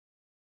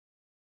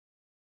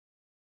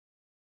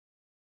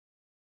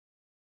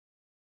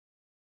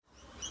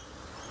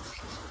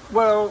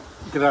Well,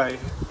 g'day.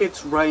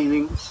 It's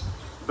raining,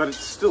 but it's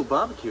still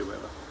barbecue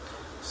weather.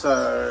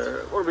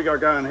 So, what have we got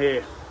going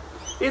here?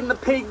 In the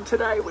pig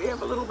today, we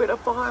have a little bit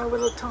of fire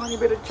with a tiny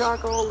bit of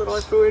charcoal that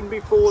I threw in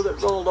before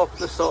that rolled off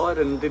the side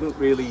and didn't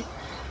really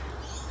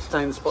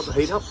stay in the spot to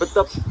heat up. But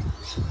the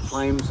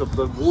flames of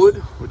the wood,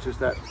 which is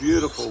that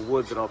beautiful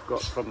wood that I've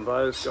got from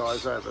those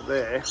guys over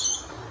there,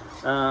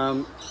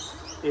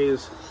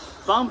 is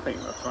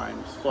thumping the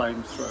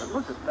flames through.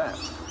 Look at that.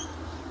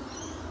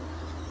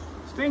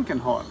 Stinking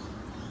hot.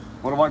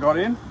 What have I got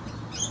in?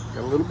 Got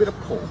a little bit of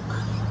pork.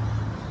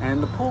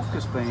 And the pork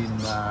has been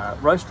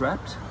roast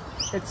wrapped.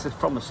 It's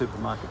from a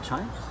supermarket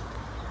chain.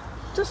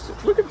 Just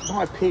look at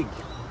my pig.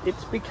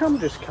 It's become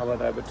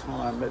discoloured over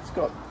time. It's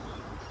got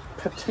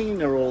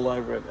patina all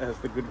over it, as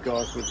the good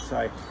guys would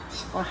say.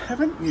 I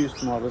haven't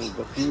used my little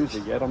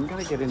diffuser yet. I'm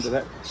going to get into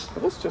that.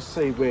 But let's just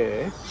see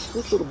where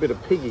this little bit of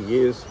piggy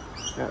is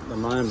at the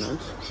moment.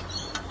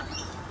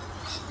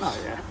 Oh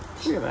yeah,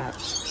 look at that.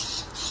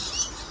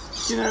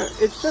 You know,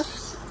 it's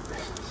just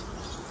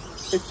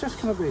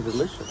going to be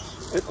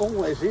delicious. It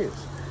always is.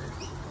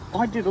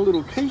 I did a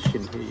little quiche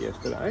in here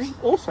yesterday,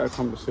 also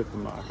from the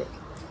supermarket,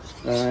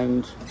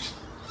 and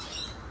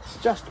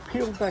just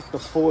peeled back the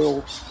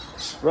foil,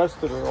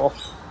 roasted it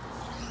off,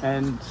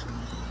 and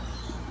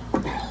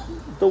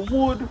the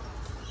wood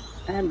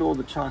and all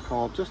the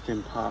charcoal just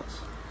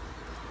imparts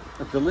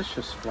a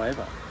delicious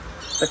flavour.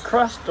 The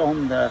crust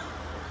on the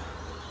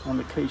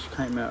quiche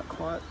came out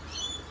quite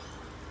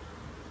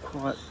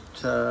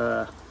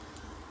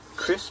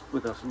crisp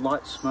with a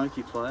light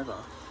smoky flavour.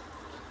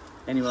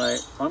 Anyway,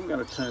 I'm going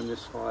to turn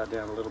this fire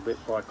down a little bit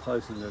by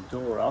closing the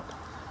door up.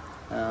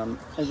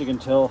 As you can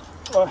tell,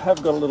 I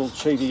have got a little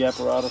cheaty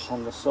apparatus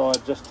on the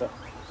side, just that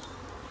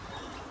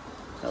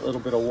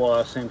little bit of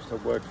wire seems to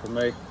work for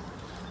me.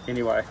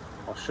 Anyway,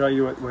 I'll show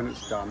you it when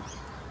it's done.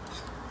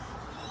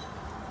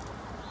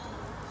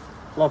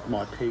 Love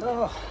my pig.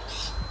 Oh,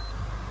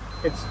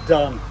 it's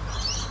done.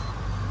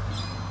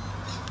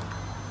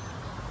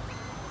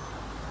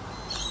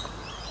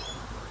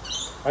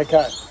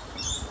 Okay.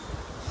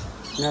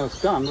 Now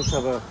it's done, let's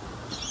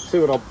see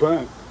what I've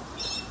burnt.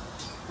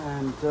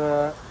 And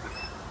I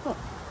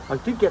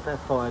did get that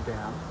fire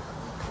down.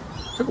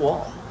 It took a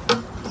while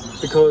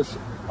because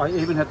I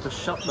even had to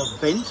shut the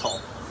vent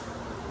off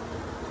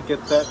to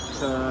get that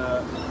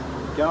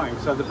going.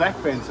 So the back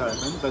vent's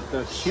open, but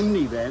the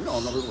chimney vent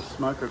on the little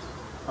smoker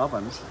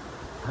oven,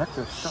 I had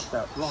to shut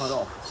that right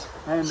off.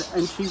 And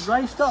she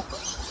raced up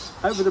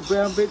over the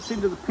brown bits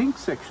into the pink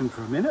section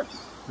for a minute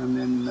and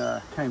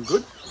then came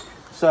good.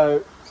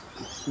 So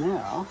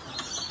now,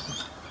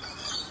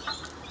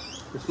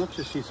 as much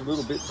as she's a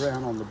little bit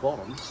brown on the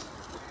bottom,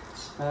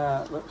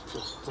 let's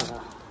just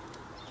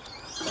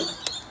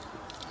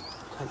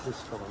take this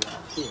fella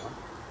out here,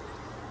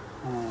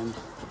 and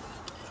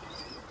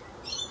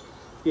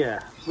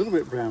yeah, a little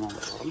bit brown on the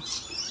bottom.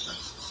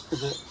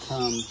 Is it,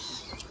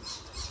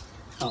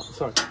 oh,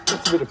 sorry,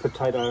 that's a bit of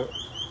potato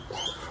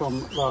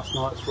from last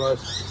night's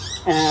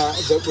roast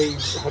that we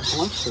had for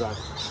lunch today,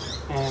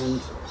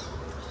 and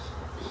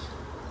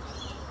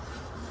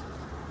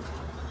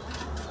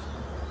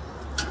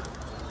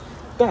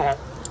that,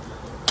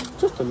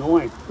 just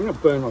annoying. I'm going to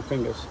burn my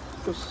fingers.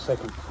 Just a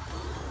second.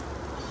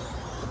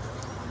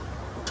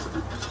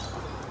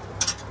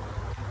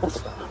 That's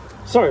better.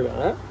 Sorry about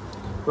that.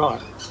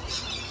 Right.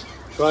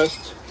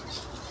 Roast.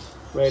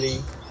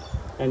 Ready.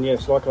 And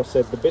yes, like I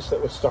said, the bits that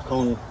were stuck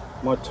on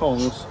my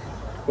tongs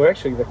were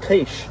actually the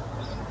quiche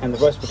and the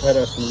roast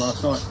potatoes from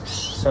last night.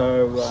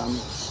 So,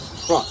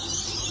 right.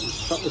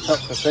 Shut this up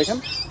for a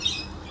second.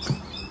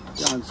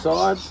 Go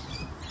inside.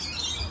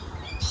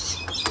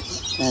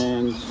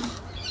 And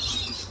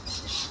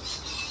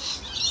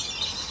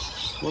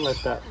we'll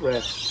let that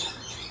rest.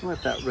 We'll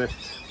let that rest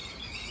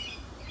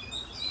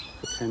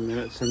for 10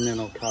 minutes and then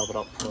I'll carve it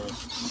up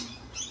first.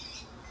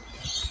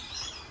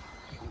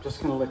 I'm just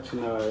going to let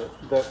you know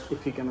that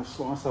if you're going to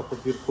slice up a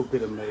beautiful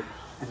bit of meat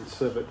and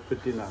serve it for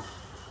dinner,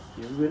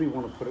 you really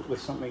want to put it with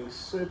something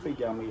super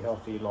yummy,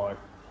 healthy like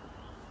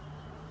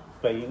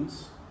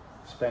beans,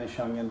 Spanish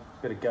onion,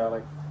 bit of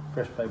garlic,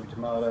 fresh baby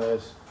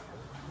tomatoes,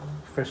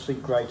 freshly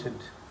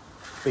grated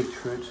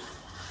beetroot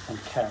and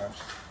carrot,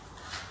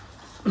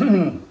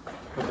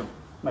 with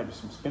maybe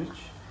some spinach,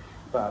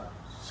 but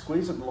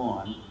squeeze of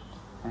lime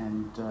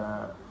and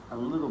a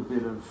little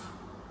bit of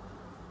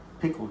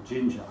pickled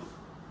ginger.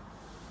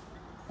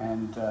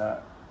 And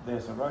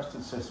there's a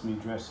roasted sesame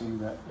dressing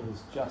that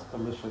is just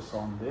delicious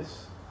on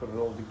this. Put it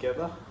all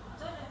together.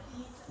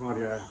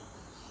 Rightio.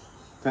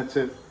 That's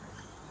it.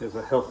 There's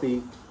a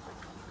healthy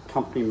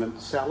accompaniment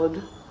salad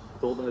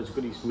with all those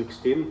goodies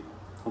mixed in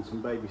on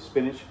some baby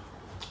spinach.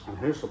 And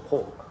here's the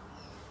pork,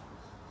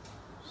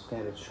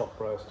 standard shop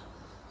roast.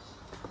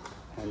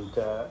 And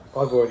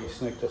I've already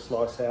sneaked a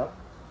slice out.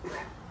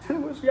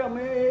 And it was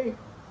yummy.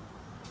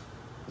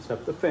 Let's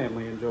hope the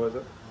family enjoys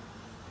it.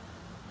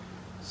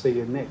 See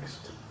you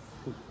next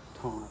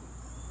time.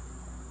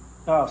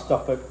 Ah,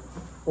 stuff it.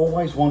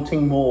 Always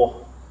wanting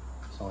more.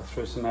 So I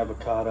threw some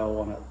avocado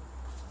on it.